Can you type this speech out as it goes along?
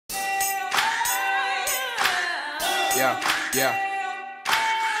Yeah.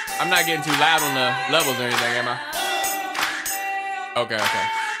 I'm not getting too loud on the levels or anything, am I? Okay.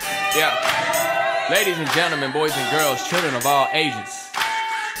 Yeah. Ladies and gentlemen, boys and girls, children of all ages.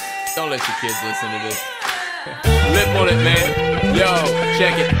 Don't let your kids listen to this. Lip on it, man. Yo,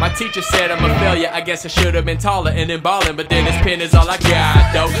 check it. My teacher said I'm a failure. I guess I should have been taller and then ballin', but then this pen is all I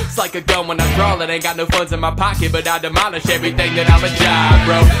got, though. It's like a gun when I draw it. Ain't got no funds in my pocket, but I demolish everything that I'm a job,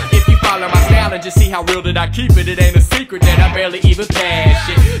 bro. If you follow my style and just see how real that I keep it, it ain't a secret that I barely even pass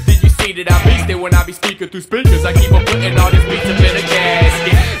shit. Did you see that I beast it when I be speaking through speakers? I keep on putting all these beats up in a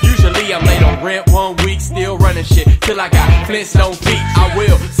casket. Usually I'm late on rent 1 week, still running shit till I got Flintstone feet. I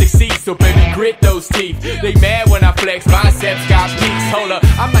will succeed, so baby grit those teeth. They mad when I flex, biceps got peaks. Hold up,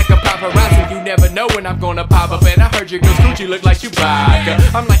 I'm like a paparazzi, you never know when I'm gonna pop up. And I heard your girl's coochie look like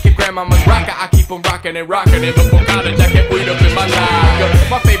Chewbacca. I'm like your grandmama's rocker, I keep on rocking and rocking it. Before college I kept weed up in my locker.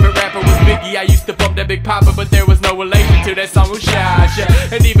 My favorite rapper was Biggie, I used to bump that Big Papa, but there was no relation to that song with Shasha.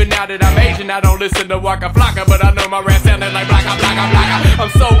 And even now that I'm Asian, I don't listen to Waka Flocka, but I know my rap sounded like blocka, blocka, blocka.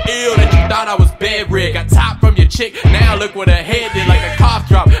 I'm so ill that you thought I was bed rig. Got top from your chick, now look what her head did, like a cough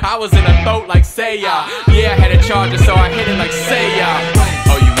drop. I was in a throat like say ya. Yeah, I had a charger, so I hit it like say ya.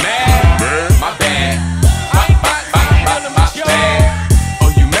 Oh, you mad? My bad. My bad. Oh,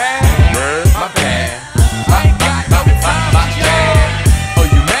 you mad? My bad. My bad. Oh,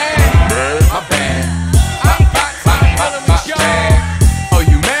 you mad? My bad. Oh,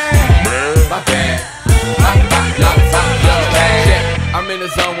 you mad? My bad. I'm in the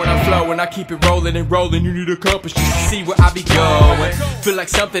zone when I'm flowing, I keep it rolling and rolling. You need a compass just to see where I be going. Feel like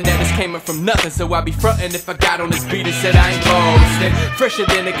something that is came from nothing, so I be frontin' if I got on this beat and said I ain't boasting. Fresher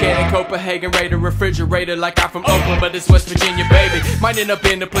than a can in Copenhagen, Raider refrigerator like I'm from Oakland, but it's West Virginia, baby. Might end up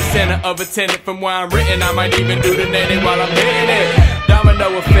in the placenta of a tenant from where I'm written. I might even do the netting while I'm hitting it.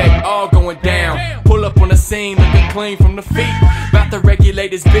 Domino effect, all going down. Pull up on the scene, looking clean from the feet. About to regulate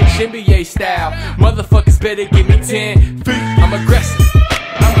this bitch NBA style. Motherfuckers better give me 10 feet. I'm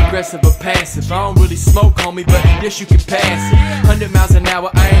aggressive or passive. I don't really smoke, homie, but yes, you can pass it. 100 miles an hour,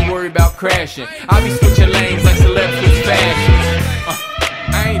 I ain't worried about crashing. I be switching lanes like celebrities fashions.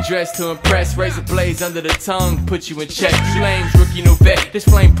 I ain't dressed to impress. Razor blades under the tongue, put you in check. Flames, rookie, no vet. This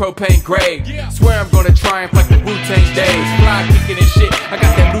flame propane grade. Swear I'm gonna triumph like the Wu-Tang days. Fly kicking and shit, I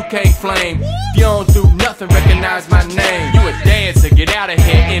got that Liu Kang flame. If you don't do nothing, recognize my name. You a dancer, get out of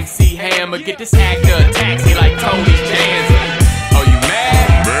here, MC Hammer. Get this actor a taxi.